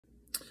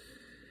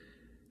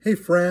Hey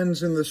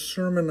friends, in the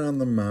Sermon on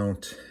the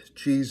Mount,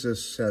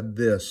 Jesus said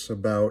this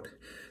about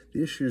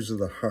the issues of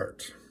the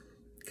heart.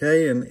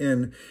 Okay, and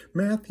in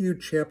Matthew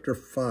chapter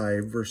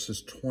 5,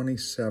 verses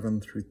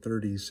 27 through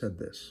 30, he said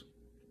this.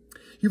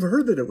 You've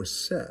heard that it was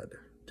said,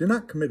 do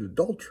not commit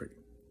adultery.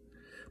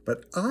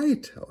 But I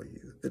tell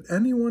you that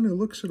anyone who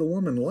looks at a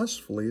woman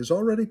lustfully has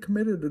already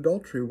committed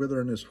adultery with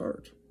her in his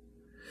heart.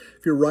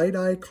 If your right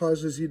eye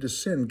causes you to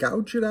sin,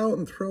 gouge it out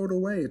and throw it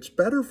away. It's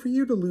better for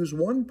you to lose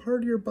one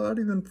part of your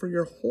body than for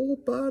your whole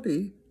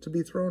body to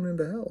be thrown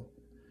into hell.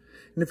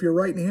 And if your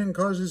right hand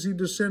causes you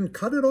to sin,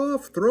 cut it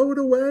off, throw it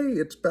away.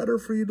 It's better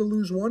for you to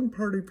lose one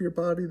part of your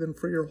body than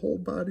for your whole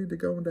body to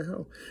go into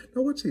hell.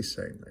 Now, what's he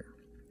saying there?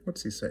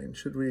 What's he saying?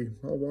 Should we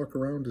all walk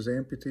around as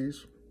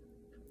amputees?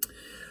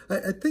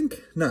 I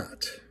think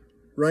not,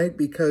 right?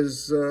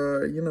 Because,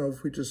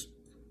 if we just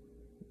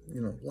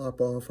lop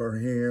off our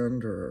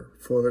hand or our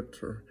foot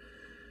or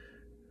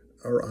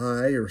our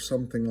eye or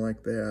something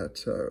like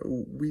that,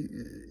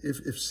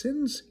 if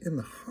sin's in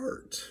the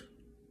heart,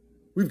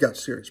 we've got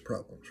serious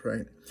problems,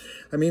 right?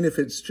 I mean, if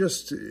it's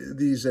just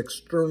these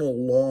external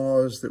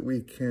laws that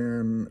we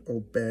can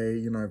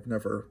obey, I've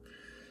never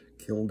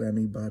killed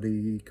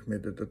anybody,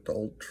 committed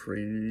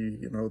adultery,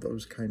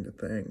 those kind of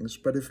things.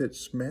 But if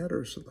it's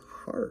matters of the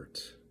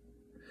heart,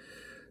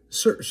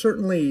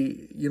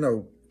 certainly,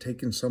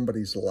 taking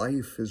somebody's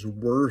life is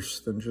worse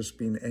than just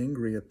being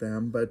angry at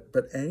them,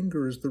 but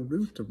anger is the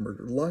root of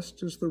murder.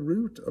 Lust is the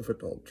root of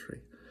adultery.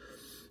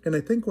 And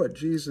I think what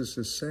Jesus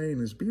is saying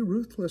is be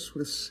ruthless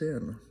with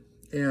sin.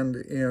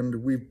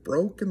 And we've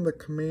broken the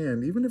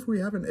command, even if we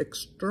haven't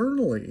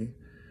externally,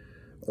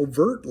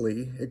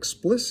 overtly,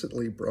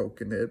 explicitly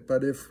broken it,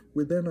 but if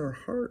within our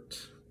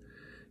heart,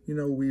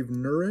 we've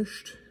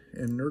nourished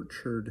and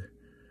nurtured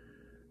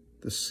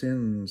the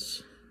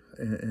sins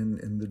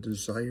and the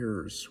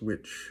desires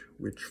which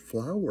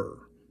flower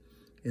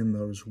in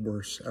those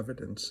worse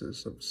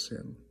evidences of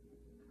sin.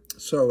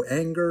 So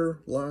anger,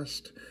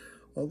 lust,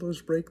 all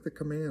those break the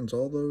commands.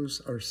 All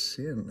those are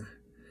sin.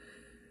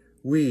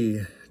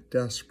 We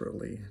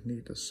desperately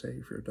need a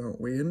Savior, don't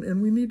we?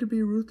 And we need to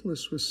be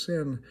ruthless with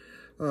sin,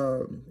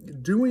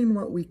 doing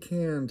what we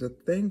can to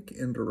think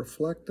and to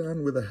reflect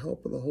on, with the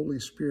help of the Holy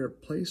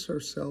Spirit, place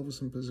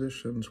ourselves in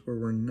positions where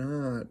we're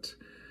not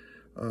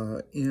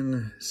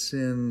in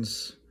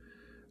sin's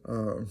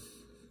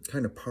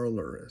kind of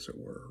parlor, as it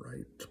were,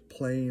 right?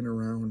 Playing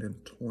around and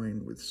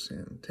toying with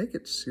sin. Take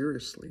it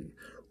seriously.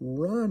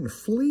 Run,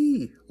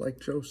 flee like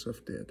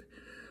Joseph did.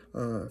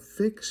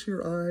 Fix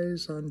your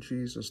eyes on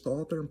Jesus, the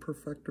author and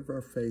perfecter of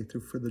our faith, who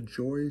for the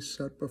joy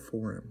set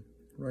before him,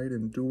 right,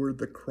 endured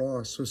the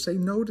cross. So say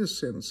no to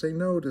sin. Say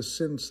no to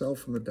sin,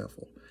 self, and the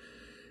devil.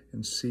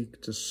 And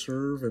seek to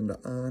serve and to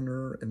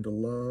honor and to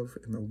love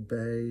and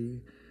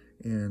obey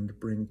and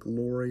bring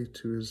glory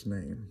to his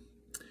name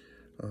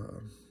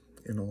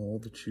in all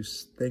that you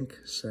think,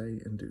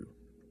 say, and do.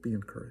 Be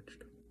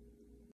encouraged.